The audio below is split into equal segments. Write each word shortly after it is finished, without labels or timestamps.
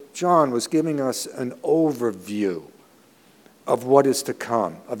John was giving us an overview of what is to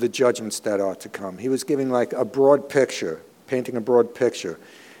come, of the judgments that are to come. He was giving like a broad picture, painting a broad picture.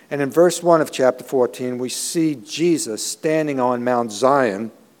 And in verse 1 of chapter 14, we see Jesus standing on Mount Zion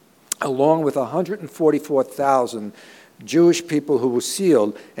along with 144,000 Jewish people who were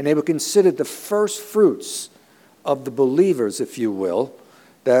sealed, and they were considered the first fruits of the believers, if you will,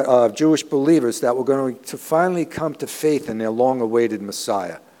 that Jewish believers that were going to finally come to faith in their long-awaited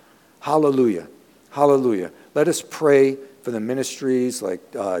Messiah. Hallelujah. Hallelujah. Let us pray for the ministries like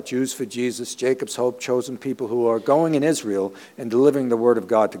Jews for Jesus, Jacob's Hope, chosen people who are going in Israel and delivering the word of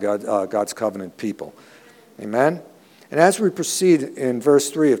God to God's covenant people. Amen? And as we proceed in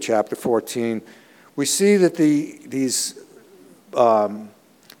verse 3 of chapter 14, we see that these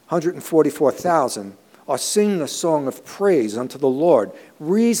 144,000 are singing a song of praise unto the Lord.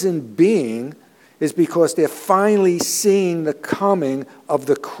 Reason being is because they're finally seeing the coming of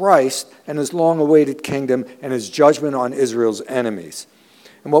the Christ and his long-awaited kingdom and his judgment on Israel's enemies.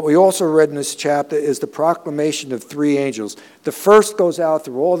 And what we also read in this chapter is the proclamation of three angels. The first goes out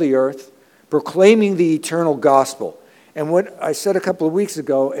through all the earth, proclaiming the eternal gospel. And what I said a couple of weeks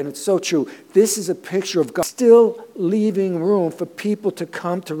ago, and it's so true, this is a picture of God still leaving room for people to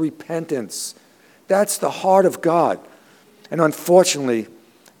come to repentance. That's the heart of God. And unfortunately,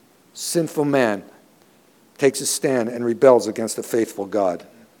 sinful man takes a stand and rebels against the faithful God.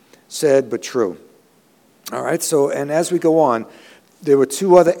 Sad but true. All right, so, and as we go on, there were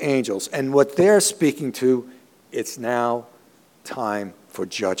two other angels, and what they're speaking to, it's now time for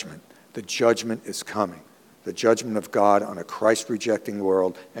judgment. The judgment is coming. The judgment of God on a Christ-rejecting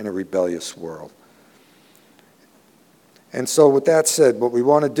world and a rebellious world. And so with that said, what we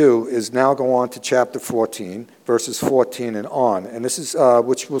want to do is now go on to chapter 14, verses 14 and on. And this is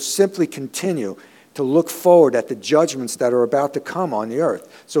which will simply continue to look forward at the judgments that are about to come on the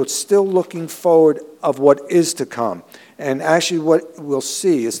earth. So it's still looking forward of what is to come. And actually what we'll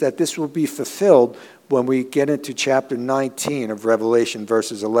see is that this will be fulfilled when we get into chapter 19 of Revelation,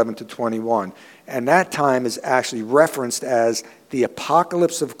 verses 11 to 21. And that time is actually referenced as the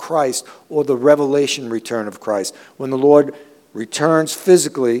apocalypse of Christ or the revelation return of Christ, when the Lord returns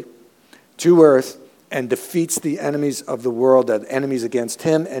physically to earth and defeats the enemies of the world, that enemies against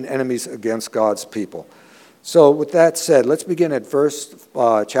him and enemies against God's people. So with that said, let's begin at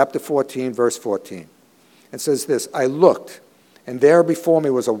chapter 14, verse 14. It says this, I looked, and there before me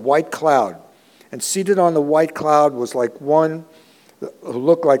was a white cloud, and seated on the white cloud was like one who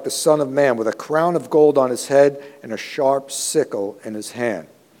looked like the Son of Man, with a crown of gold on his head and a sharp sickle in his hand.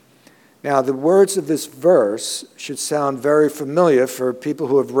 Now, the words of this verse should sound very familiar for people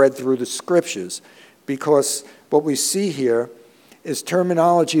who have read through the scriptures, because what we see here is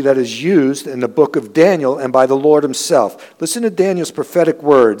terminology that is used in the book of Daniel and by the Lord himself. Listen to Daniel's prophetic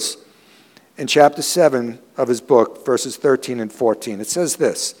words in chapter 7 of his book, verses 13 and 14. It says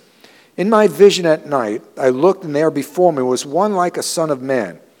this, in my vision at night, I looked, and there before me was one like a son of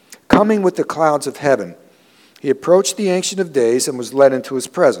man, coming with the clouds of heaven. He approached the Ancient of Days and was led into his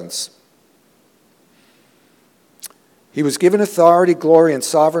presence. He was given authority, glory, and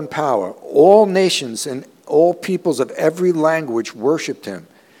sovereign power. All nations and all peoples of every language worshipped him.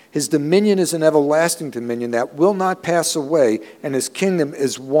 His dominion is an everlasting dominion that will not pass away, and his kingdom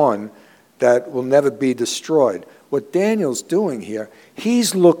is one that will never be destroyed. What Daniel's doing here,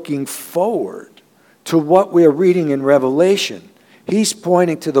 he's looking forward to what we're reading in Revelation. He's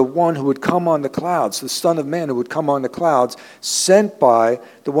pointing to the one who would come on the clouds, the Son of Man who would come on the clouds, sent by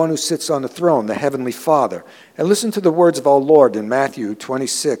the one who sits on the throne, the Heavenly Father. And listen to the words of our Lord in Matthew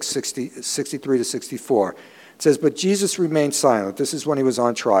 26, 63 to 64. It says, but Jesus remained silent. This is when he was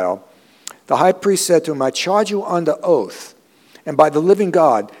on trial. The high priest said to him, I charge you under oath, and by the living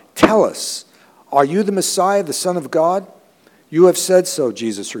God, tell us, are you the Messiah, the Son of God? You have said so,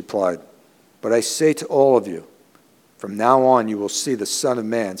 Jesus replied. But I say to all of you, from now on you will see the Son of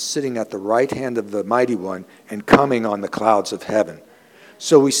Man sitting at the right hand of the Mighty One and coming on the clouds of heaven.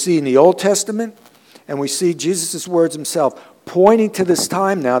 So we see in the Old Testament, and we see Jesus' words himself pointing to this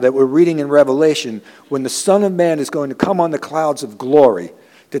time now that we're reading in Revelation, when the Son of Man is going to come on the clouds of glory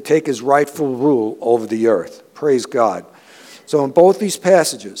to take his rightful rule over the earth. Praise God. So in both these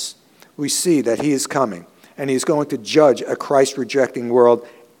passages, we see that he is coming, and he is going to judge a Christ-rejecting world,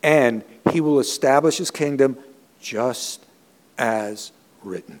 and he will establish his kingdom just as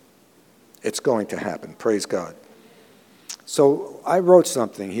written. It's going to happen. Praise God. So I wrote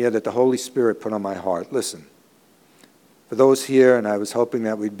something here that the Holy Spirit put on my heart. Listen, for those here, and I was hoping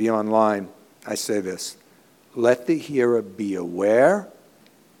that we'd be online, I say this. Let the hearer be aware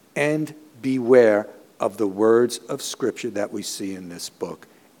and beware of the words of Scripture that we see in this book.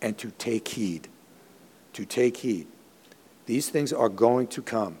 and to take heed. To take heed. These things are going to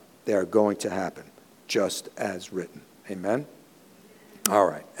come. They are going to happen, just as written. Amen? All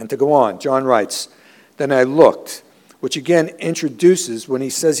right. And to go on, John writes, then I looked, which again introduces, when he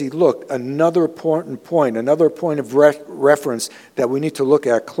says he looked, another important point, another point of reference that we need to look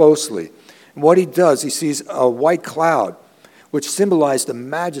at closely. And what he does, he sees a white cloud, which symbolized the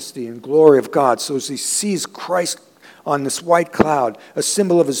majesty and glory of God. So as he sees Christ on this white cloud, a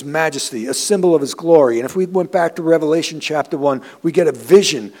symbol of his majesty, a symbol of his glory. And if we went back to Revelation chapter 1, we get a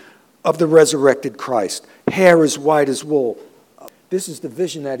vision of the resurrected Christ. Hair as white as wool. This is the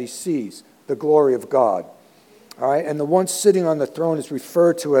vision that he sees, the glory of God. All right, and the one sitting on the throne is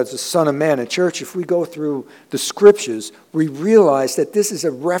referred to as the Son of Man. And church, if we go through the scriptures, we realize that this is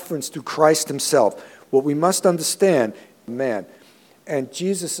a reference to Christ himself. What we must understand, man. And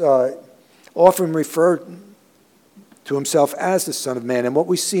Jesus often referred to himself as the Son of Man. And what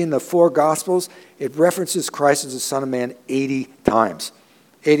we see in the four Gospels, it references Christ as the Son of Man 80 times.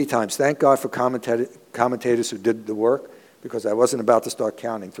 80 times. Thank God for commentators who did the work, because I wasn't about to start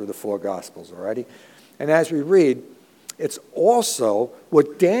counting through the four Gospels already. And as we read, it's also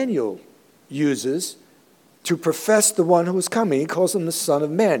what Daniel uses to profess the one who is coming. He calls him the Son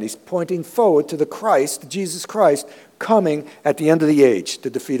of Man. He's pointing forward to the Christ, Jesus Christ, coming at the end of the age to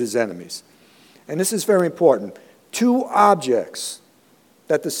defeat his enemies. And this is very important. Two objects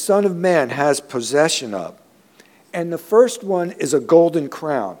that the Son of Man has possession of. And the first one is a golden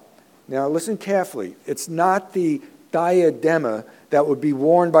crown. Now listen carefully. It's not the diadema that would be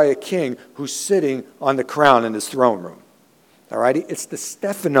worn by a king who's sitting on the crown in his throne room. All righty? It's the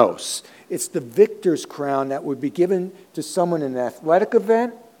Stephanos. It's the victor's crown that would be given to someone in an athletic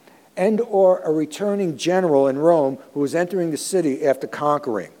event and or a returning general in Rome who was entering the city after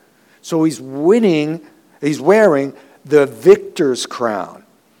conquering. So he's wearing the victor's crown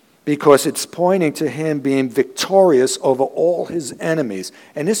because it's pointing to him being victorious over all his enemies.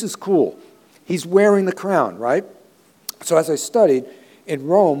 And this is cool. He's wearing the crown, right? So as I studied, in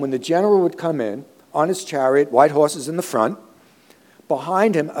Rome, when the general would come in on his chariot, white horses in the front,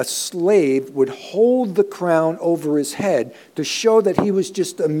 behind him a slave would hold the crown over his head to show that he was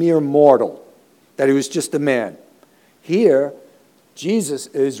just a mere mortal, that he was just a man. Here, Jesus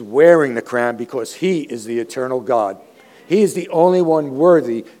is wearing the crown because he is the eternal God. He is the only one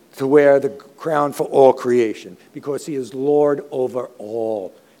worthy to wear the crown for all creation because he is Lord over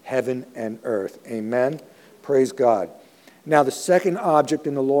all, heaven and earth. Amen? Praise God. Now, the second object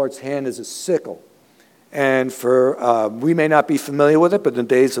in the Lord's hand is a sickle. And we may not be familiar with it, but in the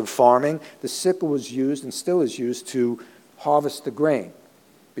days of farming, the sickle was used and still is used to harvest the grain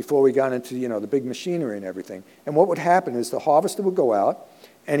before we got into, the big machinery and everything. And what would happen is the harvester would go out,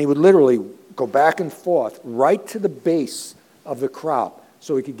 and he would literally go back and forth right to the base of the crop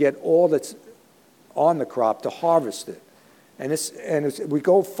so he could get all that's on the crop to harvest it. And as we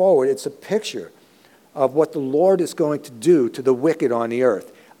go forward, it's a picture of what the Lord is going to do to the wicked on the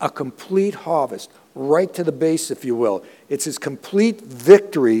earth. A complete harvest, right to the base, if you will. It's his complete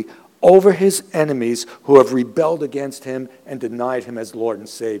victory over his enemies who have rebelled against him and denied him as Lord and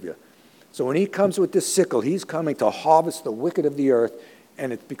Savior. So when he comes with this sickle, he's coming to harvest the wicked of the earth,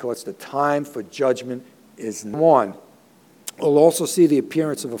 and it's because the time for judgment is one. We'll also see the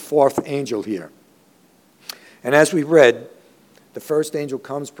appearance of a fourth angel here. And as we read, the first angel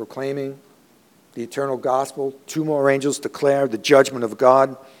comes proclaiming the eternal gospel. Two more angels declare the judgment of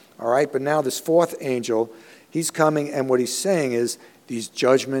God. All right, but now this fourth angel, he's coming, and what he's saying is these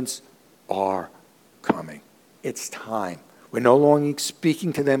judgments are coming. It's time. We're no longer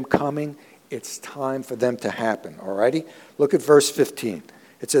speaking to them coming. It's time for them to happen. All righty? Look at verse 15.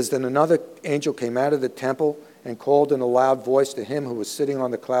 It says, then another angel came out of the temple and called in a loud voice to him who was sitting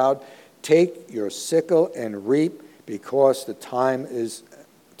on the cloud, take your sickle and reap, because the time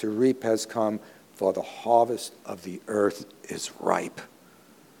to reap has come, for the harvest of the earth is ripe.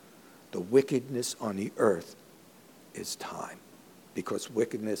 The wickedness on the earth is time. Because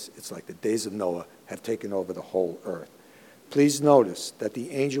wickedness, it's like the days of Noah, have taken over the whole earth. Please notice that the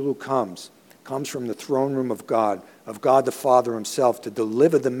angel who comes from the throne room of God the Father himself, to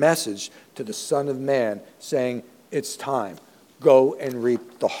deliver the message to the Son of Man, saying, it's time. Go and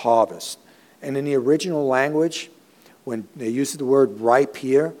reap the harvest. And in the original language, when they use the word ripe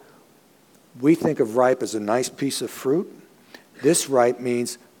here, we think of ripe as a nice piece of fruit. This ripe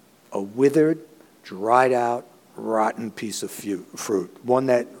means a withered, dried out, rotten piece of fruit. One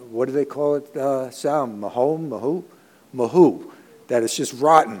that, what do they call it, Sal? Mahu. That is just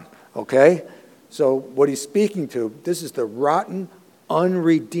rotten, okay? So what he's speaking to, this is the rotten,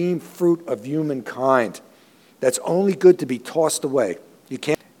 unredeemed fruit of humankind that's only good to be tossed away. You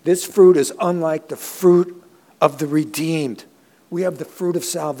can't. This fruit is unlike the fruit of the redeemed. We have the fruit of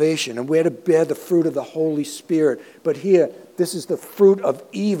salvation, and we're to bear the fruit of the Holy Spirit. But here, this is the fruit of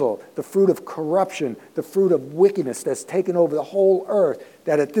evil, the fruit of corruption, the fruit of wickedness that's taken over the whole earth,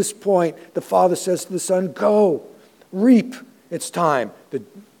 that at this point, the Father says to the Son, go, reap. It's time.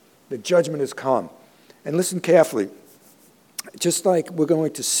 The judgment has come. And listen carefully. Just like we're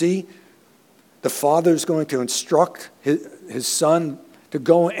going to see, the Father is going to instruct his Son to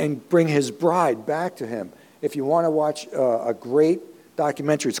go and bring his bride back to him. If you want to watch a great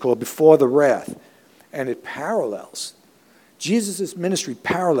documentary, it's called Before the Wrath, and it parallels. Jesus' ministry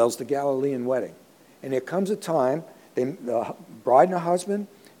parallels the Galilean wedding. And there comes a time, the bride and the husband,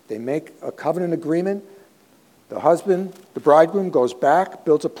 they make a covenant agreement. The husband, the bridegroom, goes back,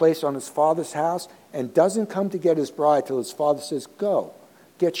 builds a place on his father's house, and doesn't come to get his bride till his father says, go,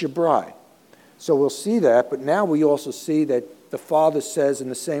 get your bride. So we'll see that, but now we also see that the Father says in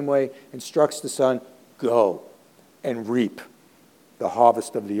the same way, instructs the Son, go and reap the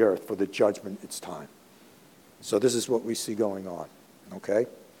harvest of the earth, for the judgment, it's time. So this is what we see going on, okay?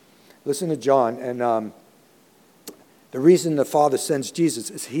 Listen to John, and the reason the Father sends Jesus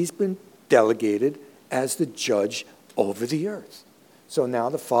is he's been delegated as the judge over the earth. So now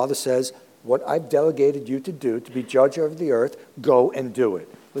the Father says, what I've delegated you to do, to be judge over the earth, go and do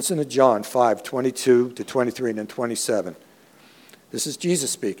it. Listen to John 5:22 to 23 and then 27. This is Jesus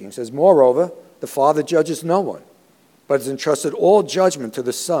speaking. He says, moreover, the Father judges no one, but has entrusted all judgment to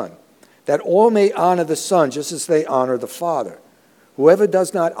the Son, that all may honor the Son just as they honor the Father. Whoever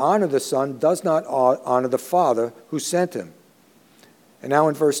does not honor the Son does not honor the Father who sent him. And now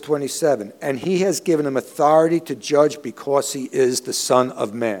in verse 27, and he has given him authority to judge because he is the Son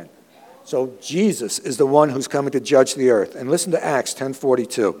of Man. So Jesus is the one who's coming to judge the earth. And listen to Acts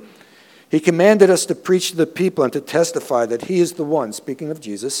 10:42. He commanded us to preach to the people and to testify that he is the one, speaking of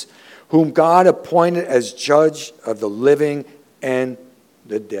Jesus, whom God appointed as judge of the living and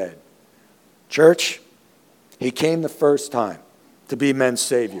the dead. Church, he came the first time to be men's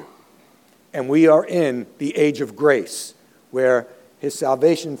Savior. And we are in the age of grace, where his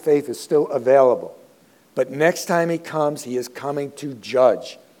salvation faith is still available. But next time he comes, he is coming to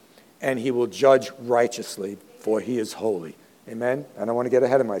judge. And he will judge righteously, for he is holy. Amen? I don't want to get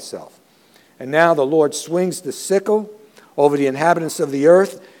ahead of myself. And now the Lord swings the sickle over the inhabitants of the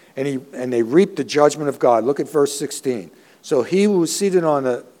earth, and they reap the judgment of God. Look at verse 16. So he who was seated on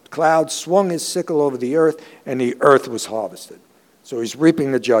the cloud swung his sickle over the earth, and the earth was harvested. So he's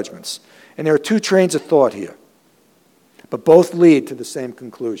reaping the judgments. And there are two trains of thought here, but both lead to the same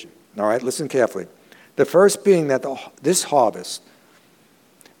conclusion. All right, listen carefully. The first being that this harvest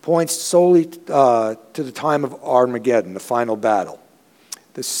points solely to the time of Armageddon, the final battle.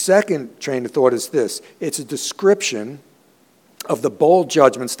 The second train of thought is this. It's a description of the bold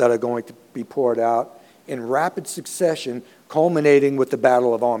judgments that are going to be poured out in rapid succession, culminating with the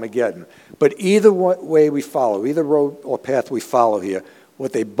Battle of Armageddon. But either way we follow, either road or path we follow here,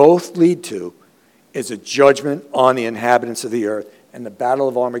 what they both lead to is a judgment on the inhabitants of the earth and the Battle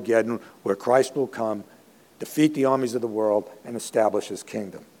of Armageddon, where Christ will come, defeat the armies of the world, and establish his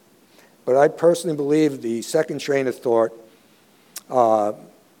kingdom. But I personally believe the second train of thought,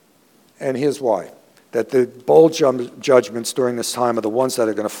 and here's why, that the bold judgments during this time are the ones that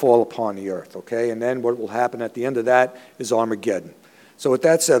are going to fall upon the earth, okay? And then what will happen at the end of that is Armageddon. So with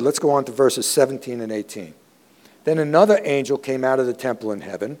that said, let's go on to verses 17 and 18. Then another angel came out of the temple in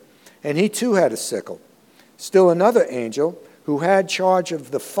heaven, and he too had a sickle. Still another angel, who had charge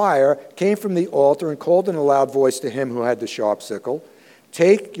of the fire, came from the altar and called in a loud voice to him who had the sharp sickle,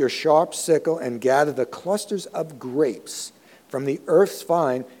 take your sharp sickle and gather the clusters of grapes from the earth's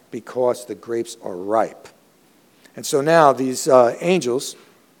vine, because the grapes are ripe. And so now these angels,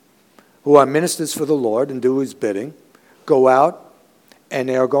 who are ministers for the Lord and do his bidding, go out and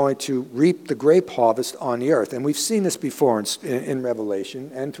they are going to reap the grape harvest on the earth. And we've seen this before in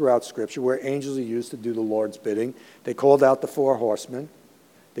Revelation and throughout Scripture, where angels are used to do the Lord's bidding. They called out the 4 horsemen.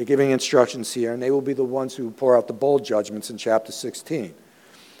 They're giving instructions here, and they will be the ones who pour out the bold judgments in chapter 16.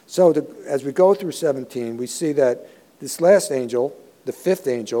 So as we go through 17, we see that this last angel, the 5th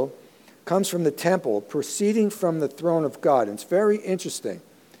angel, comes from the temple, proceeding from the throne of God. And it's very interesting.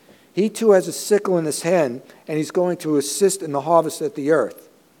 He too has a sickle in his hand, and he's going to assist in the harvest at the earth.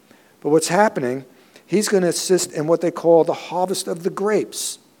 But what's happening, he's going to assist in what they call the harvest of the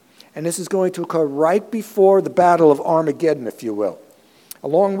grapes. And this is going to occur right before the Battle of Armageddon, if you will.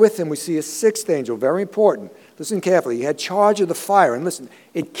 Along with him, we see a 6th angel, very important. Listen carefully. He had charge of the fire. And listen,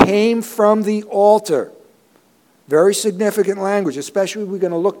 it came from the altar. Very significant language, especially we're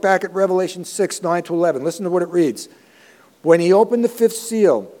going to look back at Revelation 6, 9 to 11. Listen to what it reads. When he opened the fifth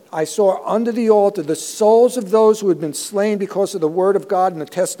seal, I saw under the altar the souls of those who had been slain because of the word of God and the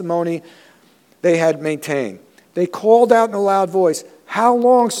testimony they had maintained. They called out in a loud voice, "How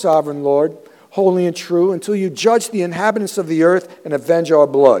long, sovereign Lord, holy and true, until you judge the inhabitants of the earth and avenge our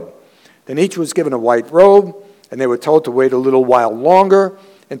blood?" Then each was given a white robe, and they were told to wait a little while longer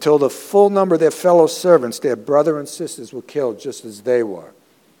until the full number of their fellow servants, their brother and sisters, were killed just as they were.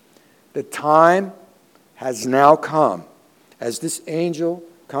 The time has now come, as this angel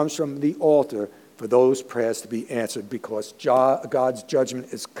comes from the altar, for those prayers to be answered, because God's judgment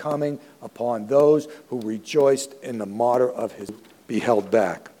is coming upon those who rejoiced in the martyr of his be held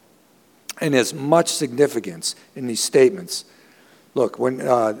back. And there's much significance in these statements. Look, when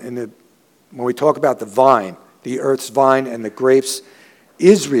we talk about the vine, the earth's vine and the grapes,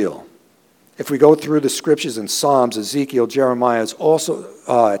 Israel, if we go through the scriptures in Psalms, Ezekiel, Jeremiah, is also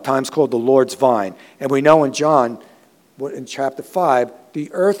at times called the Lord's vine. And we know in John, in chapter 5, the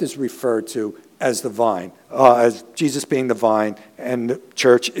earth is referred to as the vine, as Jesus being the vine, and the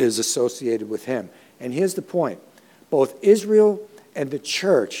church is associated with him. And here's the point. Both Israel and the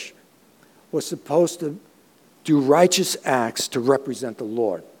church were supposed to do righteous acts to represent the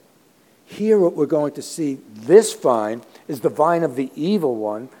Lord. Here what we're going to see, this vine is the vine of the evil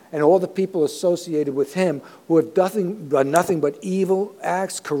one, and all the people associated with him who have done nothing but evil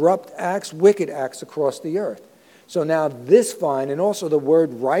acts, corrupt acts, wicked acts across the earth. So now this vine, and also the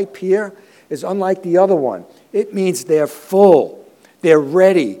word ripe here, is unlike the other one. It means they're full, they're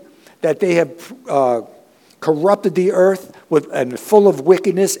ready, that they have corrupted the earth and full of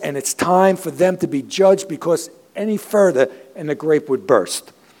wickedness, and it's time for them to be judged, because any further and the grape would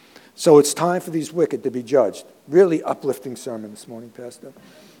burst. So it's time for these wicked to be judged. Really uplifting sermon this morning, Pastor.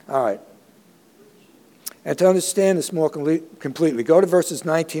 All right. And to understand this more completely, go to verses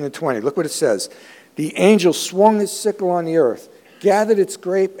 19 and 20. Look what it says. The angel swung his sickle on the earth, gathered its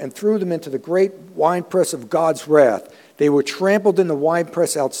grape, and threw them into the great winepress of God's wrath. They were trampled in the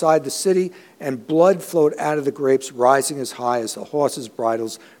winepress outside the city, and blood flowed out of the grapes, rising as high as the horses'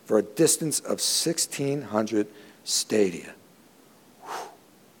 bridles for a distance of 1,600 stadia.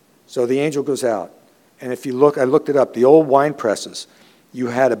 So the angel goes out. And if you look, I looked it up, the old wine presses, you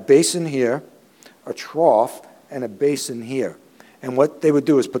had a basin here, a trough, and a basin here. And what they would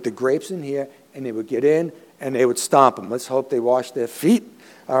do is put the grapes in here, and they would get in, and they would stomp them. Let's hope they wash their feet,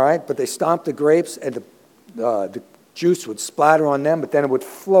 all right? But they stomped the grapes, and the juice would splatter on them, but then it would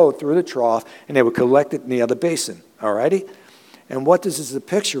flow through the trough, and they would collect it in the other basin, all righty? And what this is a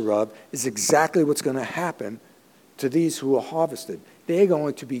picture of is exactly what's going to happen to these who are harvested. They're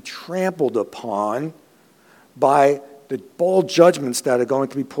going to be trampled upon by the bold judgments that are going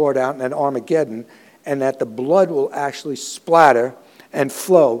to be poured out in that Armageddon, and that the blood will actually splatter and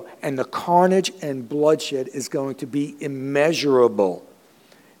flow, and the carnage and bloodshed is going to be immeasurable,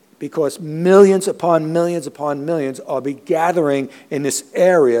 because millions upon millions upon millions are be gathering in this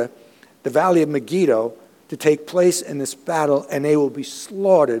area, the Valley of Megiddo, to take place in this battle, and they will be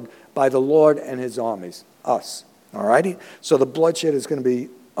slaughtered by the Lord and his armies, us. All righty? So the bloodshed is going to be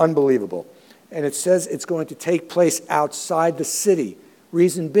unbelievable. And it says it's going to take place outside the city.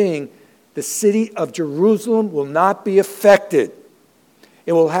 Reason being, the city of Jerusalem will not be affected.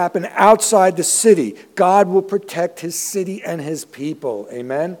 It will happen outside the city. God will protect his city and his people.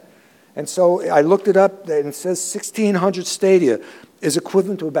 Amen? And so I looked it up, and it says 1,600 stadia is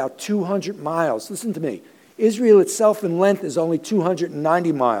equivalent to about 200 miles. Listen to me. Israel itself in length is only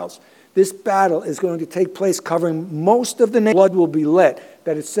 290 miles. This battle is going to take place covering most of the nation. Blood will be let.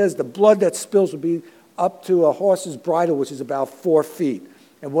 That it says the blood that spills will be up to a horse's bridle, which is about 4 feet.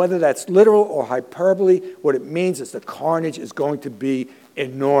 And whether that's literal or hyperbole, what it means is the carnage is going to be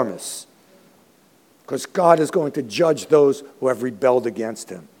enormous, because God is going to judge those who have rebelled against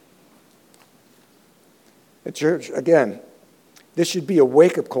him. The church, again, this should be a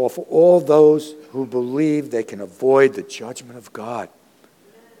wake-up call for all those who believe they can avoid the judgment of God.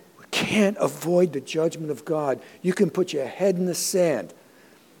 We can't avoid the judgment of God. You can put your head in the sand.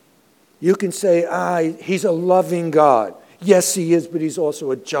 You can say, he's a loving God. Yes, he is, but he's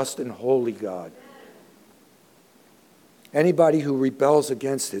also a just and holy God. Anybody who rebels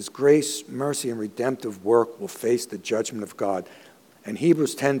against his grace, mercy, and redemptive work will face the judgment of God. And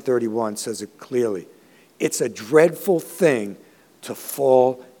Hebrews 10:31 says it clearly. It's a dreadful thing to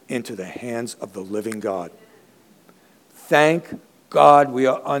fall into the hands of the living God. Thank God we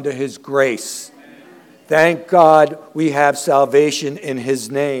are under his grace. Thank God we have salvation in his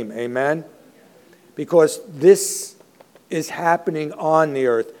name. Amen? Because this is happening on the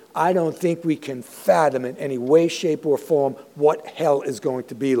earth. I don't think we can fathom in any way, shape, or form what hell is going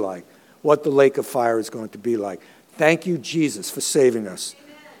to be like, what the lake of fire is going to be like. Thank you, Jesus, for saving us.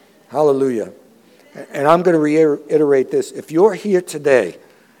 Amen. Hallelujah. And I'm going to reiterate this. If you're here today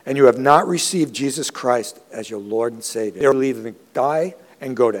and you have not received Jesus Christ as your Lord and Savior, you'll either die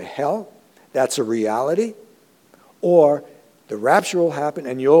and go to hell, that's a reality, or the rapture will happen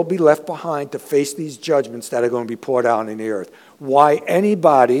and you'll be left behind to face these judgments that are going to be poured out in the earth. Why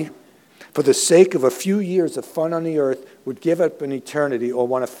anybody, for the sake of a few years of fun on the earth, would give up an eternity or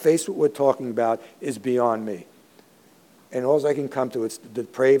want to face what we're talking about is beyond me. And all I can come to is the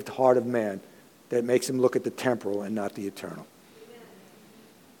depraved heart of man that makes him look at the temporal and not the eternal.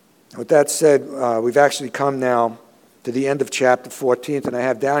 With that said, we've actually come now to the end of chapter 14, and I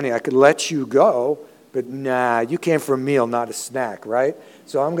have down here, I could let you go, but nah, you came for a meal, not a snack, right?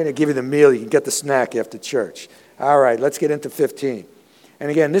 So I'm going to give you the meal. You can get the snack after church. All right, let's get into 15. And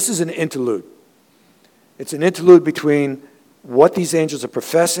again, this is an interlude. It's an interlude between what these angels are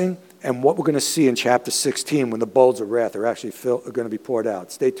professing and what we're going to see in chapter 16 when the bowls of wrath are actually going to be poured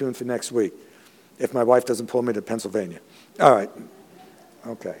out. Stay tuned for next week if my wife doesn't pull me to Pennsylvania. All right.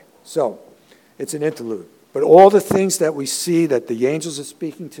 Okay. So it's an interlude. But all the things that we see that the angels are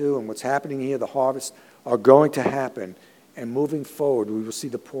speaking to and what's happening here, the harvest, are going to happen. And moving forward, we will see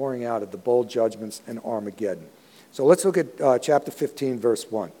the pouring out of the bowl judgments and Armageddon. So let's look at chapter 15, verse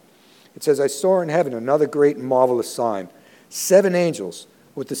 1. It says, I saw in heaven another great and marvelous sign, 7 angels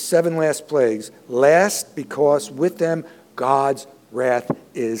with the 7 last plagues, last because with them God's wrath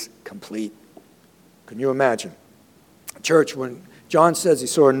is complete. Can you imagine? Church, when John says he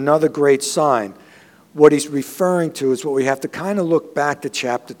saw another great sign, what he's referring to is what we have to kind of look back to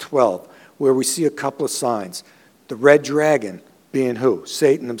chapter 12, where we see a couple of signs. The red dragon being who?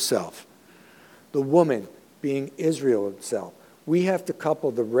 Satan himself. The woman being Israel itself. We have to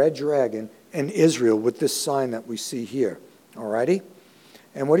couple the red dragon and Israel with this sign that we see here. Alrighty?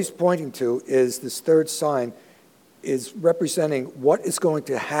 And what he's pointing to is this third sign is representing what is going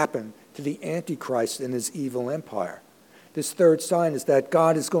to happen to the Antichrist and his evil empire. This third sign is that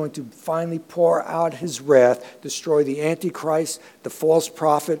God is going to finally pour out his wrath, destroy the Antichrist, the false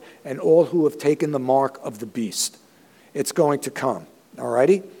prophet, and all who have taken the mark of the beast. It's going to come, all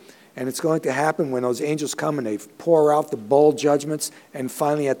righty? And it's going to happen when those angels come and they pour out the bowl judgments, and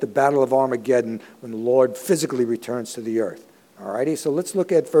finally at the Battle of Armageddon when the Lord physically returns to the earth. All righty? So let's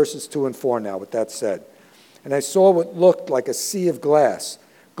look at verses 2 and 4 now with that said. And I saw what looked like a sea of glass,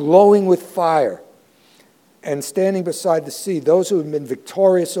 glowing with fire. And standing beside the sea, those who have been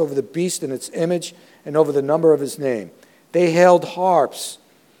victorious over the beast and its image and over the number of his name. They held harps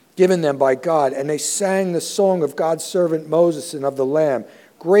given them by God, and they sang the song of God's servant Moses and of the Lamb.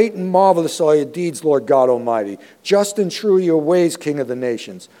 Great and marvelous are your deeds, Lord God Almighty. Just and true are your ways, King of the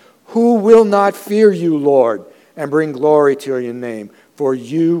nations. Who will not fear you, Lord, and bring glory to your name? For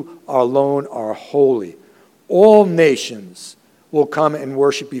you alone are holy. All nations will come and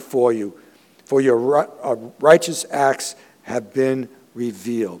worship before you, for your righteous acts have been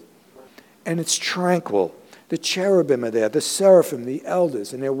revealed. And it's tranquil. The cherubim are there, the seraphim, the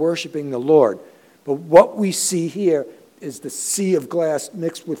elders, and they're worshiping the Lord. But what we see here is the sea of glass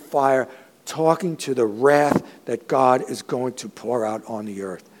mixed with fire, talking to the wrath that God is going to pour out on the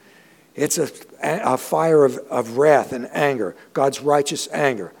earth. It's a fire of wrath and anger, God's righteous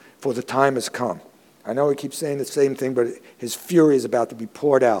anger, for the time has come. I know he keeps saying the same thing, but his fury is about to be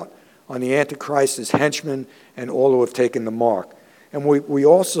poured out on the Antichrist, his henchmen, and all who have taken the mark. And we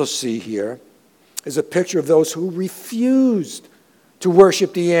also see here is a picture of those who refused to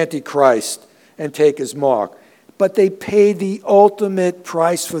worship the Antichrist and take his mark. But they paid the ultimate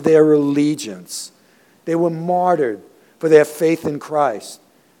price for their allegiance. They were martyred for their faith in Christ.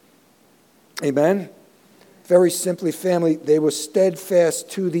 Amen? Very simply, family, they were steadfast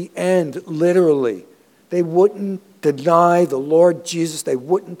to the end, literally. They wouldn't deny the Lord Jesus. They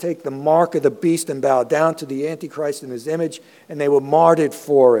wouldn't take the mark of the beast and bow down to the Antichrist in his image, and they were martyred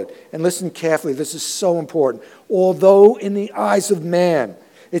for it. And listen carefully, this is so important. Although in the eyes of man,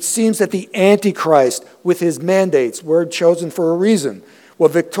 it seems that the Antichrist, with his mandates, word chosen for a reason, were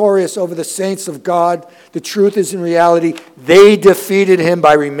victorious over the saints of God, the truth is, in reality, they defeated him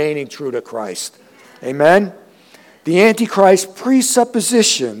by remaining true to Christ. Amen? The Antichrist's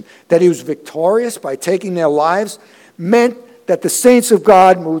presupposition that he was victorious by taking their lives meant that the saints of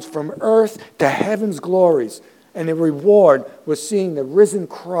God moved from earth to heaven's glories, and the reward was seeing the risen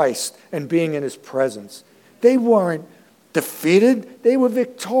Christ and being in his presence. They weren't defeated, they were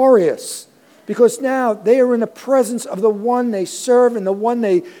victorious, because now they are in the presence of the one they serve and the one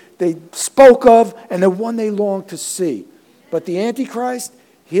they spoke of and the one they long to see. But the Antichrist,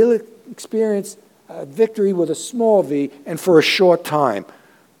 he'll experience victory with a small v and for a short time.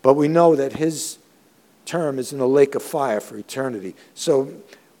 But we know that his term is in the lake of fire for eternity. So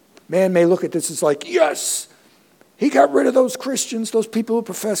man may look at this as like, yes, he got rid of those Christians, those people who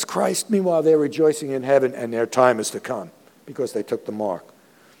profess Christ. Meanwhile, they're rejoicing in heaven, and their time is to come because they took the mark.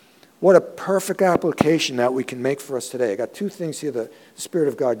 What a perfect application that we can make for us today. I got two things here the Spirit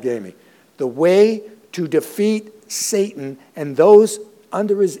of God gave me. The way to defeat Satan and those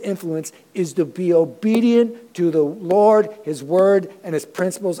under his influence is to be obedient to the Lord, his word, and his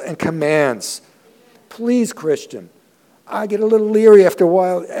principles and commands. Please, Christian, I get a little leery after a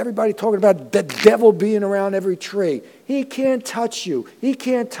while. Everybody talking about the devil being around every tree. He can't touch you. He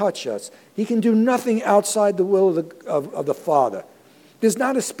can't touch us. He can do nothing outside the will of the Father. There's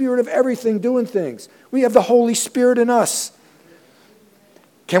not a spirit of everything doing things. We have the Holy Spirit in us.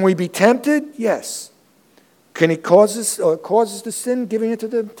 Can we be tempted? Yes. Can he cause us to sin, giving into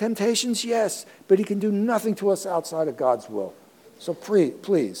the temptations? Yes. But he can do nothing to us outside of God's will. So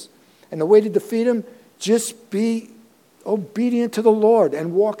please. And the way to defeat him, just be obedient to the Lord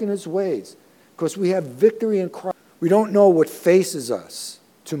and walk in his ways. Because we have victory in Christ. We don't know what faces us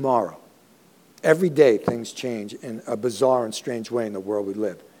tomorrow. Every day things change in a bizarre and strange way in the world we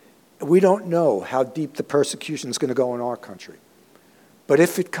live. We don't know how deep the persecution is going to go in our country. But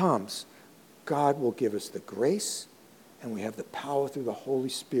if it comes, God will give us the grace, and we have the power through the Holy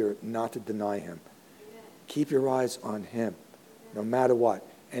Spirit not to deny him. Keep your eyes on him, no matter what.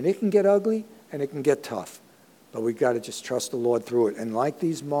 And it can get ugly, and it can get tough. But we've got to just trust the Lord through it. And like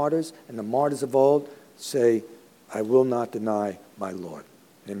these martyrs and the martyrs of old, say, I will not deny my Lord.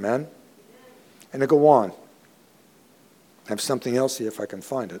 Amen? And to go on. I have something else here if I can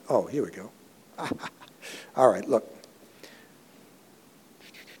find it. Oh, here we go. All right, look.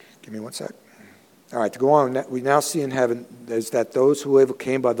 Give me one sec. All right, to go on, we now see in heaven is that those who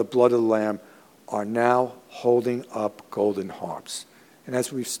overcame by the blood of the Lamb are now holding up golden harps. And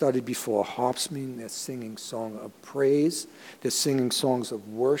as we've studied before, harps mean they're singing song of praise. They're singing songs of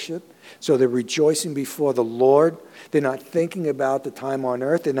worship. So they're rejoicing before the Lord. They're not thinking about the time on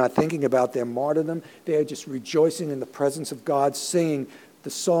earth. They're not thinking about their martyrdom. They're just rejoicing in the presence of God, singing the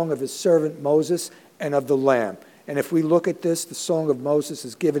song of his servant Moses and of the Lamb. And if we look at this, the Song of Moses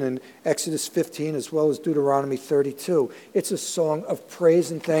is given in Exodus 15 as well as Deuteronomy 32. It's a song of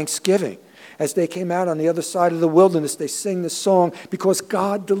praise and thanksgiving. As they came out on the other side of the wilderness, they sing this song because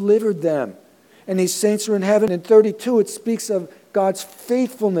God delivered them. And these saints are in heaven. In 32, it speaks of God's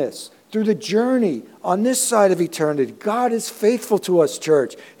faithfulness through the journey on this side of eternity. God is faithful to us,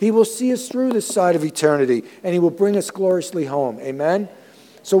 church. He will see us through this side of eternity, and he will bring us gloriously home. Amen?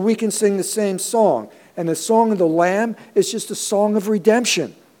 So we can sing the same song. And the song of the Lamb is just a song of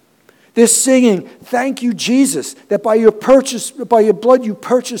redemption. They're singing, thank you, Jesus, that by your blood you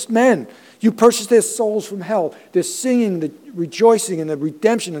purchased men. You purchased their souls from hell. They're singing, rejoicing in the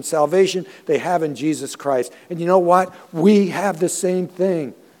redemption and salvation they have in Jesus Christ. And you know what? We have the same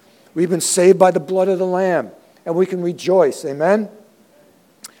thing. We've been saved by the blood of the Lamb, and we can rejoice. Amen?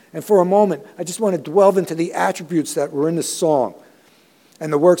 And for a moment, I just want to delve into the attributes that were in the song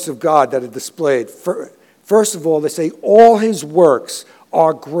and the works of God that are displayed. First of all, they say all his works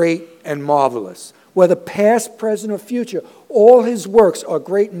are great and marvelous. Whether past, present, or future, all his works are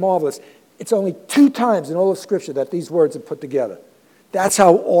great and marvelous. It's only 2 times in all of Scripture that these words are put together. That's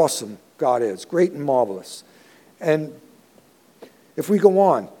how awesome God is, great and marvelous. And if we go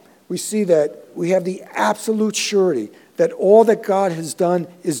on, we see that we have the absolute surety that all that God has done,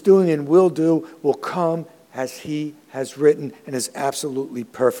 is doing, and will do will come as he has written and is absolutely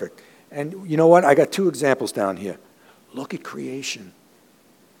perfect. And you know what? I got 2 examples down here. Look at creation.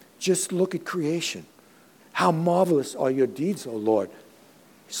 Just look at creation. How marvelous are your deeds, O Lord.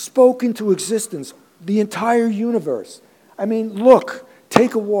 Spoke into existence the entire universe. I mean, look,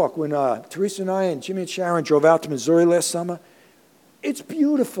 take a walk. When Teresa and I and Jimmy and Sharon drove out to Missouri last summer, it's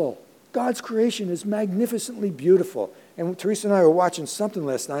beautiful. God's creation is magnificently beautiful. And Teresa and I were watching something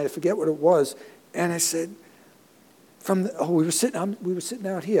last night. I forget what it was. And I said, we were sitting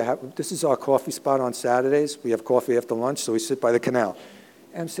out here. This is our coffee spot on Saturdays. We have coffee after lunch, so we sit by the canal.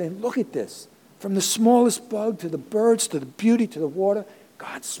 And I'm saying, look at this. From the smallest bug to the birds to the beauty to the water,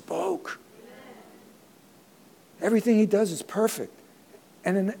 God spoke. Everything he does is perfect.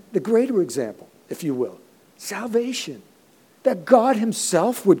 And in the greater example, if you will, salvation. That God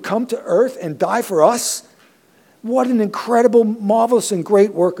himself would come to earth and die for us. What an incredible, marvelous, and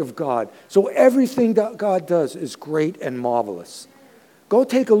great work of God. So everything that God does is great and marvelous. Go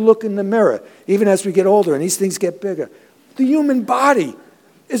take a look in the mirror, even as we get older and these things get bigger. The human body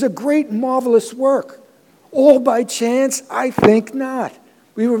is a great, marvelous work. All by chance? I think not.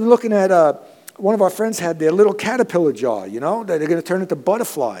 We were looking at, one of our friends had their little caterpillar jaw, that they're going to turn into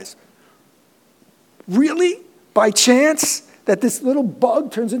butterflies. Really? By chance? That this little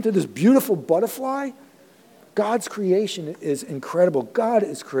bug turns into this beautiful butterfly? God's creation is incredible. God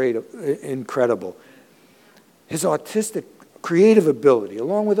is incredible. His artistic, creative ability,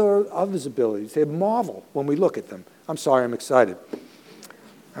 along with our others' abilities, they marvel when we look at them. I'm sorry, I'm excited.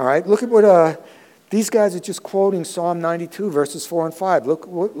 All right, look at what these guys are just quoting Psalm 92, verses 4 and 5. Look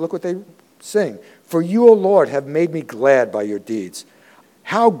what they sing. For you, O Lord, have made me glad by your deeds.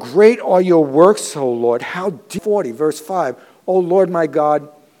 How great are your works, O Lord. How deep. 40, verse 5. O Lord, my God,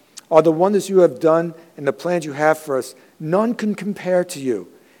 are the wonders you have done and the plans you have for us. None can compare to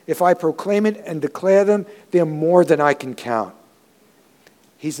you. If I proclaim it and declare them, they're more than I can count.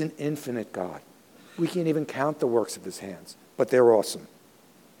 He's an infinite God. We can't even count the works of his hands, but they're awesome.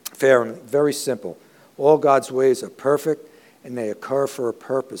 Fair and very simple. All God's ways are perfect, and they occur for a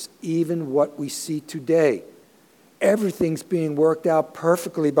purpose. Even what we see today, everything's being worked out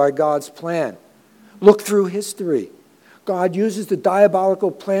perfectly by God's plan. Look through history. God uses the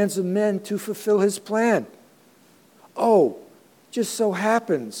diabolical plans of men to fulfill his plan. Oh, just so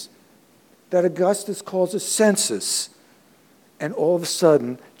happens that Augustus calls a census, and all of a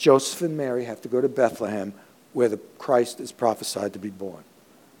sudden, Joseph and Mary have to go to Bethlehem, where the Christ is prophesied to be born.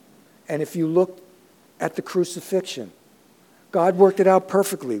 And if you look at the crucifixion, God worked it out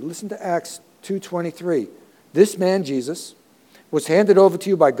perfectly. Listen to Acts 2:23. This man, Jesus, was handed over to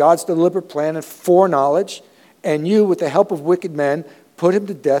you by God's deliberate plan and foreknowledge, and you, with the help of wicked men, put him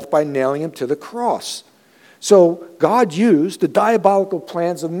to death by nailing him to the cross. So God used the diabolical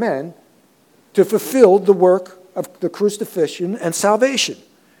plans of men to fulfill the work of the crucifixion and salvation.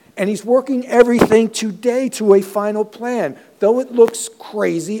 And he's working everything today to a final plan. Though it looks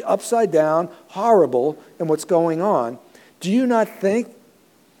crazy, upside down, horrible in what's going on, do you not think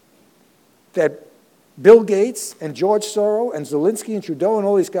that Bill Gates and George Soros and Zelensky and Trudeau and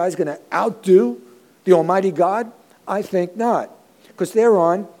all these guys are going to outdo the Almighty God? I think not, because they're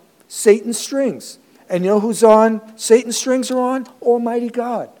on Satan's strings. And you know who's on Satan's strings are on? Almighty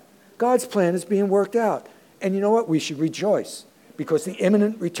God. God's plan is being worked out. And you know what? We should rejoice, because the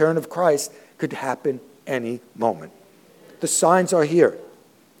imminent return of Christ could happen any moment. The signs are here.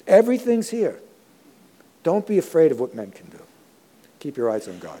 Everything's here. Don't be afraid of what men can do. Keep your eyes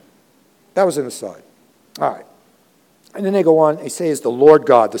on God. That was an aside. All right. And then they go on, they say, is the Lord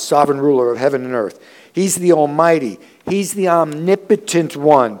God, the sovereign ruler of heaven and earth. He's the Almighty. He's the omnipotent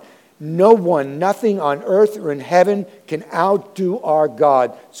one. No one, nothing on earth or in heaven can outdo our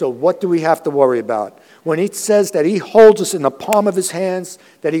God. So what do we have to worry about? When he says that he holds us in the palm of his hands,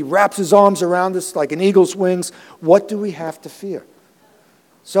 that he wraps his arms around us like an eagle's wings, what do we have to fear?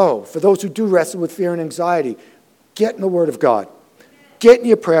 So, for those who do wrestle with fear and anxiety, get in the Word of God. Get in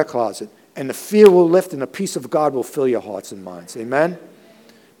your prayer closet, and the fear will lift and the peace of God will fill your hearts and minds. Amen?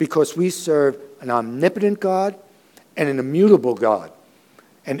 Because we serve an omnipotent God and an immutable God.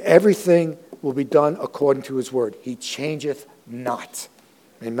 And everything will be done according to his word. He changeth not.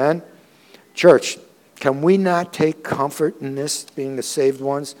 Amen? Church, can we not take comfort in this, being the saved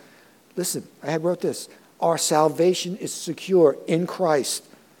ones? Listen, I wrote this. Our salvation is secure in Christ.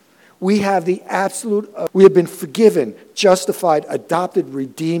 We have the absolute, we have been forgiven, justified, adopted,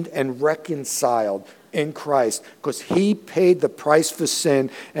 redeemed, and reconciled in Christ, because he paid the price for sin,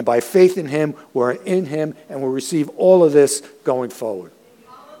 and by faith in him, we're in him, and we'll receive all of this going forward.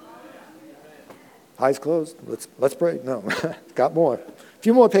 Eyes closed. Let's pray. No, got more. A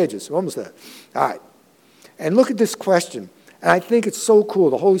few more pages. We're almost there. All right. And look at this question. And I think it's so cool.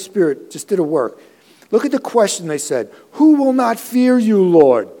 The Holy Spirit just did a work. Look at the question they said. Who will not fear you,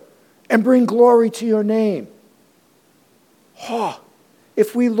 Lord, and bring glory to your name? Oh,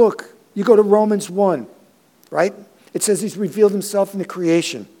 if we look, you go to Romans 1, right? It says he's revealed himself in the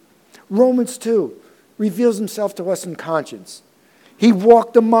creation. Romans 2 reveals himself to us in conscience. He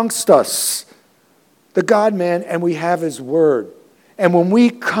walked amongst us, the God-man, and we have his word. And when we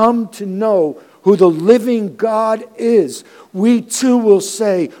come to know who the living God is, we too will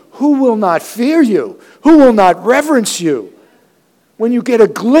say, who will not fear you? Who will not reverence you? When you get a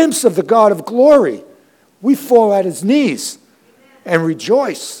glimpse of the God of glory, we fall at his knees and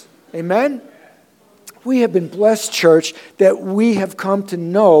rejoice. Amen? We have been blessed, church, that we have come to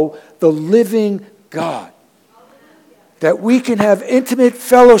know the living God. That we can have intimate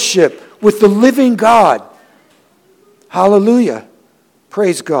fellowship with the living God. Hallelujah.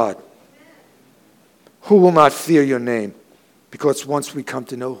 Praise God. Who will not fear your name? Because once we come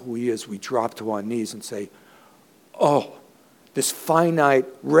to know who he is, we drop to our knees and say, oh, this finite,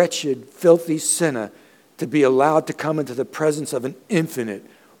 wretched, filthy sinner, to be allowed to come into the presence of an infinite,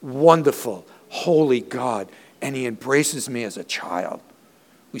 wonderful, holy God, and he embraces me as a child.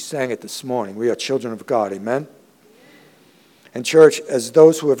 We sang it this morning. We are children of God. Amen? And church, as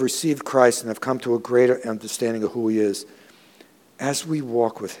those who have received Christ and have come to a greater understanding of who he is, as we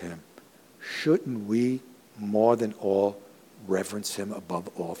walk with him, shouldn't we more than all reverence him above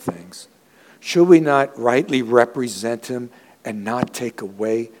all things? Should we not rightly represent him and not take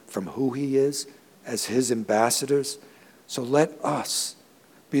away from who he is as his ambassadors? So let us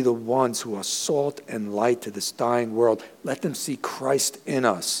be the ones who are salt and light to this dying world. Let them see Christ in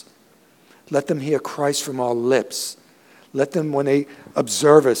us. Let them hear Christ from our lips. Let them, when they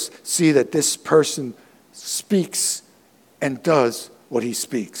observe us, see that this person speaks and does what he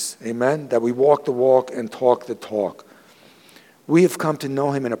speaks. Amen? That we walk the walk and talk the talk. We have come to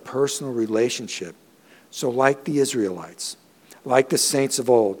know him in a personal relationship. So like the Israelites, like the saints of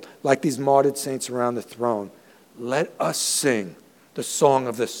old, like these martyred saints around the throne, let us sing the song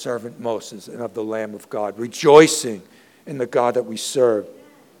of the servant Moses and of the Lamb of God, rejoicing in the God that we serve.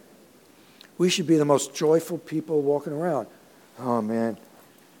 We should be the most joyful people walking around. Oh, man.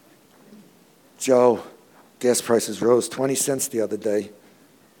 Joe, gas prices rose 20 cents the other day.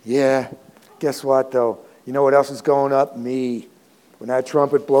 Yeah, guess what, though? You know what else is going up? Me. When that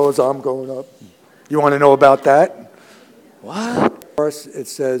trumpet blows, I'm going up. You want to know about that? What? It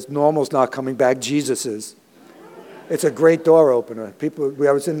says, normal's not coming back, Jesus is. It's a great door opener.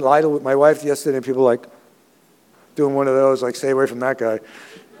 I was in Lidl with my wife yesterday, and people like doing one of those, like, stay away from that guy.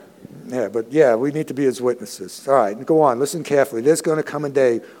 Yeah, we need to be his witnesses. All right, go on. Listen carefully. There's going to come a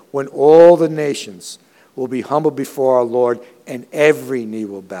day when all the nations will be humble before our Lord, and every knee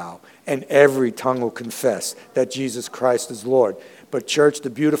will bow, and every tongue will confess that Jesus Christ is Lord. But church, the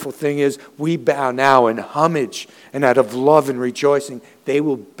beautiful thing is we bow now in homage and out of love and rejoicing. They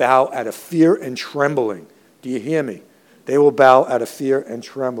will bow out of fear and trembling. Do you hear me? They will bow out of fear and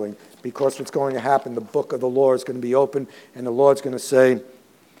trembling, because what's going to happen, the book of the law is going to be open, and the Lord's going to say,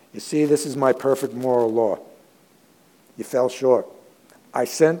 you see, this is my perfect moral law. You fell short. I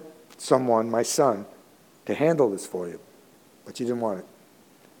sent someone, my son, to handle this for you, but you didn't want it.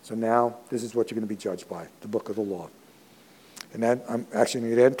 So now this is what you're going to be judged by, the book of the law. And that, I'm actually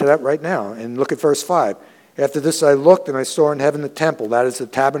going to get into that right now. And look at verse 5. After this I looked, and I saw in heaven the temple, that is the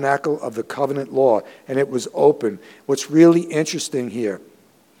tabernacle of the covenant law, and it was open. What's really interesting here,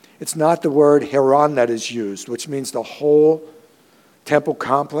 it's not the word Heron that is used, which means the whole temple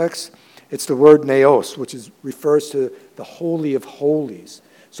complex. It's the word Naos, which refers to the Holy of Holies.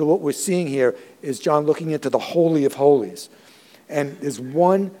 So what we're seeing here is John looking into the Holy of Holies. And there's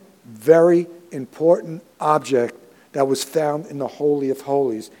one very important object that was found in the Holy of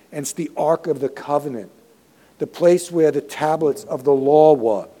Holies, and it's the Ark of the Covenant, the place where the tablets of the law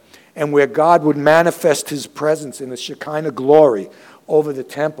were, and where God would manifest his presence in the Shekinah glory over the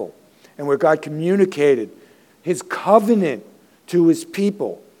temple, and where God communicated his covenant to his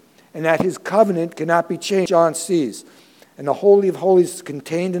people, and that his covenant cannot be changed. John sees. And the Holy of Holies is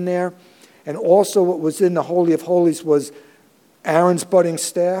contained in there. And also what was in the Holy of Holies was Aaron's budding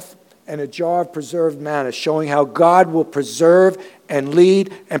staff and a jar of preserved manna, showing how God will preserve and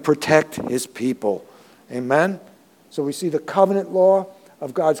lead and protect his people. Amen? So we see the covenant law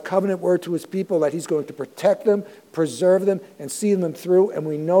of God's covenant word to his people, that he's going to protect them, preserve them, and see them through. And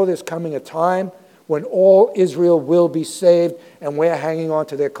we know there's coming a time when all Israel will be saved, and we're hanging on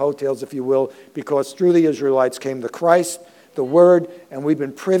to their coattails, if you will, because through the Israelites came the Christ, the Word, and we've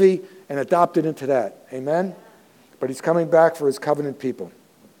been privy and adopted into that. Amen? But he's coming back for his covenant people.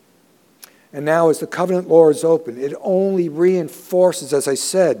 And now as the covenant law is open, it only reinforces, as I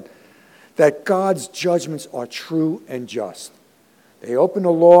said, that God's judgments are true and just. They open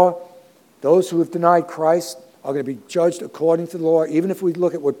the law. Those who have denied Christ are going to be judged according to the law. Even if we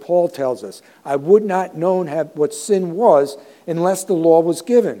look at what Paul tells us, I would not known what sin was unless the law was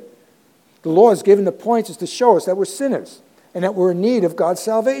given. The law is given to point us to show us that we're sinners and that we're in need of God's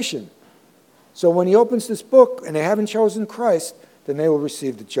salvation. So when he opens this book and they haven't chosen Christ, then they will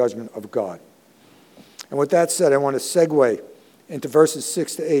receive the judgment of God. And with that said, I want to segue into verses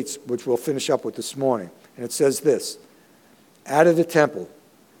 6 to 8, which we'll finish up with this morning. And it says this: out of the temple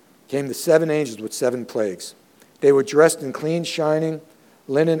came the 7 angels with 7 plagues. They were dressed in clean, shining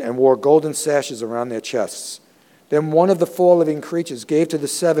linen and wore golden sashes around their chests. Then one of the 4 living creatures gave to the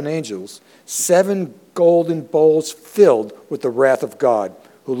 7 angels 7 golden bowls filled with the wrath of God,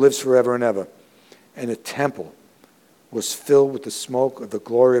 who lives forever and ever. And the temple was filled with the smoke of the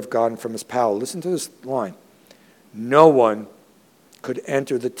glory of God and from his power. Listen to this line. No one could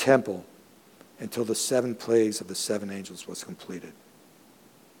enter the temple until the 7 plagues of the 7 angels was completed.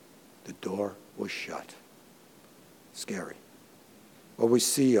 The door was shut. Scary. What we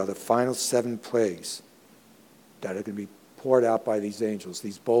see are the final 7 plagues that are going to be poured out by these angels,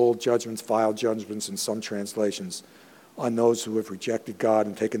 these bold judgments, vile judgments in some translations, on those who have rejected God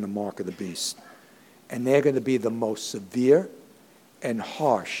and taken the mark of the beast. And they're going to be the most severe and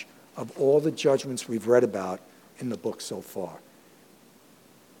harsh of all the judgments we've read about in the book so far.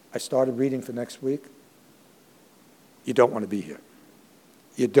 I started reading for next week. You don't want to be here.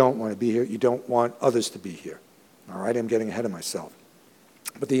 You don't want to be here. You don't want others to be here. All right, I'm getting ahead of myself.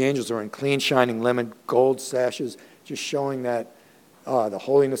 But the angels are in clean, shining linen, gold sashes, just showing that the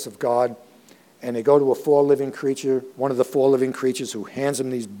holiness of God. And they go to a four living creature, one of the four living creatures, who hands them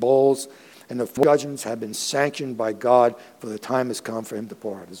these bowls. And the judgments have been sanctioned by God, for the time has come for him to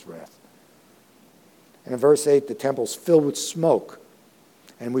pour out his wrath. And in verse 8, the temple's filled with smoke.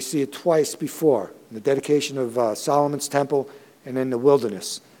 And we see it twice before, in the dedication of Solomon's temple and in the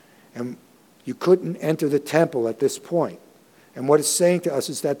wilderness. And you couldn't enter the temple at this point. And what it's saying to us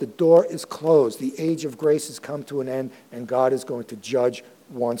is that the door is closed. The age of grace has come to an end, and God is going to judge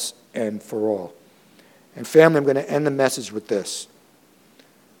once and for all. And family, I'm going to end the message with this.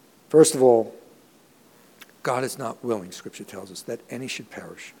 First of all, God is not willing, Scripture tells us, that any should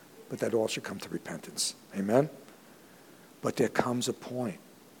perish, but that all should come to repentance. Amen? But there comes a point.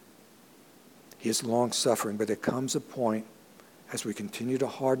 He is long-suffering, but there comes a point as we continue to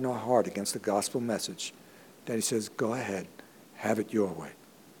harden our heart against the gospel message that he says, go ahead, have it your way.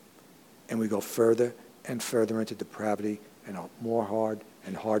 And we go further and further into depravity and a more hard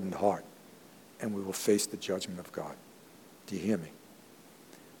and hardened heart. And we will face the judgment of God. Do you hear me?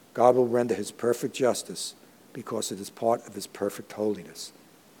 God will render his perfect justice because it is part of his perfect holiness.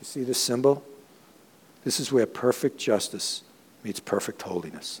 You see this symbol? This is where perfect justice meets perfect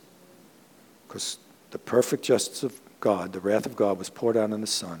holiness. Because the perfect justice of God, the wrath of God, was poured out on the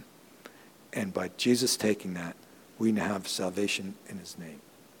Son. And by Jesus taking that, we now have salvation in his name.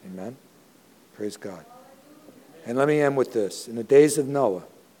 Amen? Praise God. And let me end with this. In the days of Noah,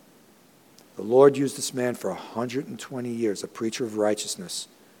 the Lord used this man for 120 years, a preacher of righteousness,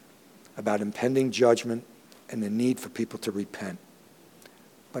 about impending judgment and the need for people to repent.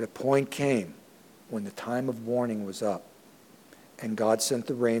 But a point came when the time of warning was up, and God sent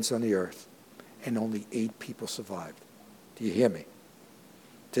the rains on the earth, and only 8 people survived. Do you hear me?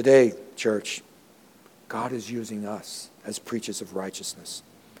 Today, church, God is using us as preachers of righteousness.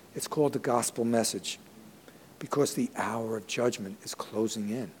 It's called the gospel message because the hour of judgment is closing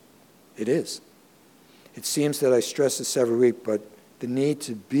in. It is. It seems that I stress this every week, but the need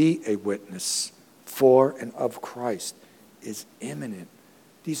to be a witness for and of Christ is imminent.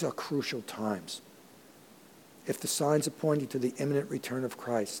 These are crucial times. If the signs are pointing to the imminent return of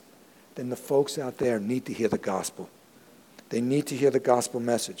Christ, then the folks out there need to hear the gospel. They need to hear the gospel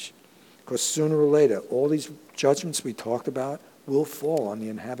message. Because sooner or later, all these judgments we talked about will fall on the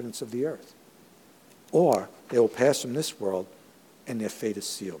inhabitants of the earth. Or they will pass from this world and their fate is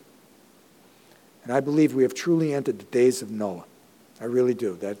sealed. And I believe we have truly entered the days of Noah. I really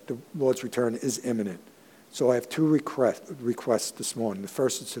do, that the Lord's return is imminent. So I have 2 requests this morning. The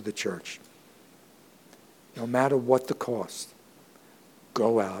first is to the church. No matter what the cost,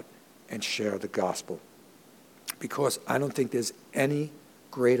 go out and share the gospel. Because I don't think there's any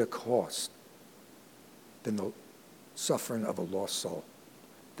greater cost than the suffering of a lost soul.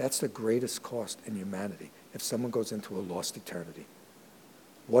 That's the greatest cost in humanity, if someone goes into a lost eternity.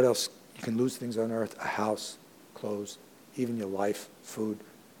 What else? You can lose things on earth, a house, clothes, even your life, food,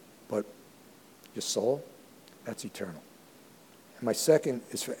 but your soul, that's eternal. And my second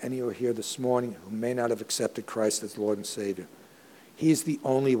is for any who are here this morning who may not have accepted Christ as Lord and Savior. He's the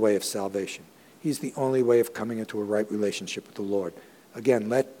only way of salvation. He's the only way of coming into a right relationship with the Lord. Again,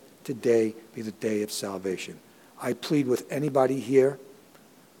 let today be the day of salvation. I plead with anybody here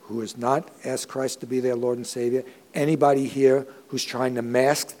who has not asked Christ to be their Lord and Savior, anybody here who's trying to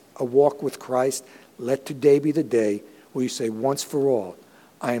mask a walk with Christ, let today be the day where you say, once for all,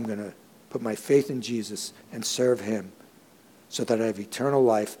 I am going to put my faith in Jesus and serve him so that I have eternal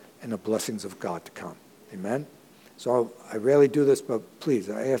life and the blessings of God to come. Amen? So I rarely do this, but please,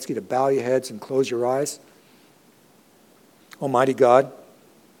 I ask you to bow your heads and close your eyes. Almighty God,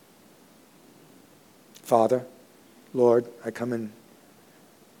 Father, Lord, I come in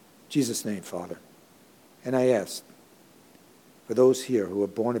Jesus' name, Father, and I ask for those here who are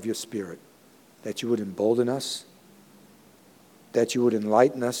born of your Spirit, that you would embolden us, that you would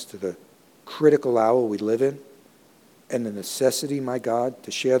enlighten us to the critical hour we live in, and the necessity, my God,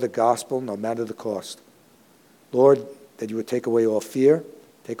 to share the gospel no matter the cost. Lord, that you would take away all fear,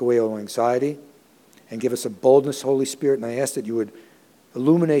 take away all anxiety, and give us a boldness, Holy Spirit, and I ask that you would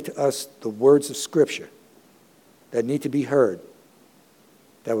illuminate to us the words of Scripture that need to be heard,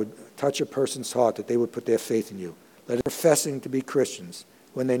 that would touch a person's heart, that they would put their faith in you. Let it professing to be Christians,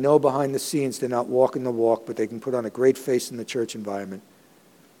 when they know behind the scenes they're not walking the walk, but they can put on a great face in the church environment,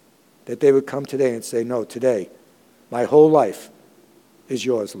 that they would come today and say, no, today, my whole life is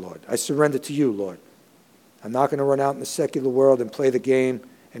yours, Lord. I surrender to you, Lord. I'm not going to run out in the secular world and play the game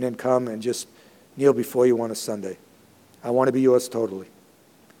and then come and just kneel before you on a Sunday. I want to be yours totally.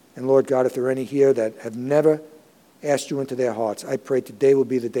 And Lord God, if there are any here that have never asked you into their hearts, I pray today will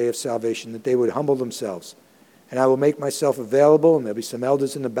be the day of salvation, that they would humble themselves. And I will make myself available, and there'll be some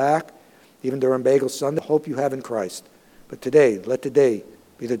elders in the back, even during Bagel Sunday. Hope you have in Christ. But today, let today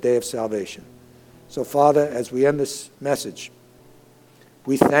be the day of salvation. So, Father, as we end this message,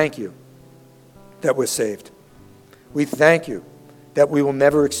 we thank you that we're saved. We thank you that we will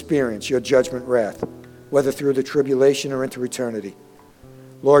never experience your judgment wrath, whether through the tribulation or into eternity.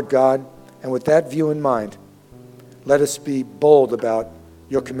 Lord God, and with that view in mind, let us be bold about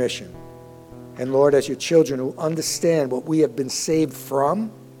your commission. And Lord, as your children who understand what we have been saved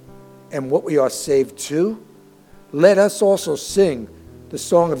from and what we are saved to, let us also sing the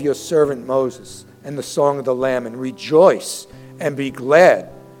song of your servant Moses and the song of the Lamb and rejoice and be glad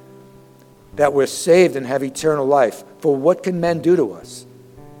that we're saved and have eternal life. For what can men do to us?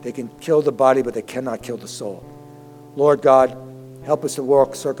 They can kill the body, but they cannot kill the soul. Lord God, help us to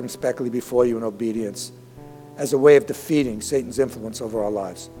walk circumspectly before you in obedience as a way of defeating Satan's influence over our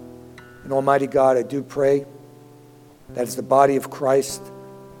lives. And Almighty God, I do pray that as the body of Christ,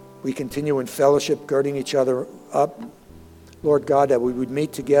 we continue in fellowship, girding each other up. Lord God, that we would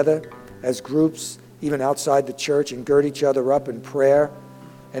meet together as groups, even outside the church, and gird each other up in prayer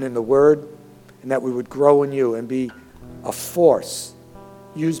and in the Word, and that we would grow in you and be a force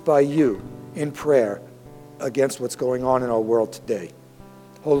used by you in prayer against what's going on in our world today.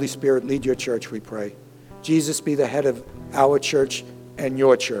 Holy Spirit, lead your church, we pray. Jesus, be the head of our church and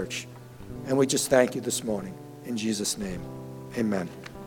your church. And we just thank you this morning. In Jesus' name, amen.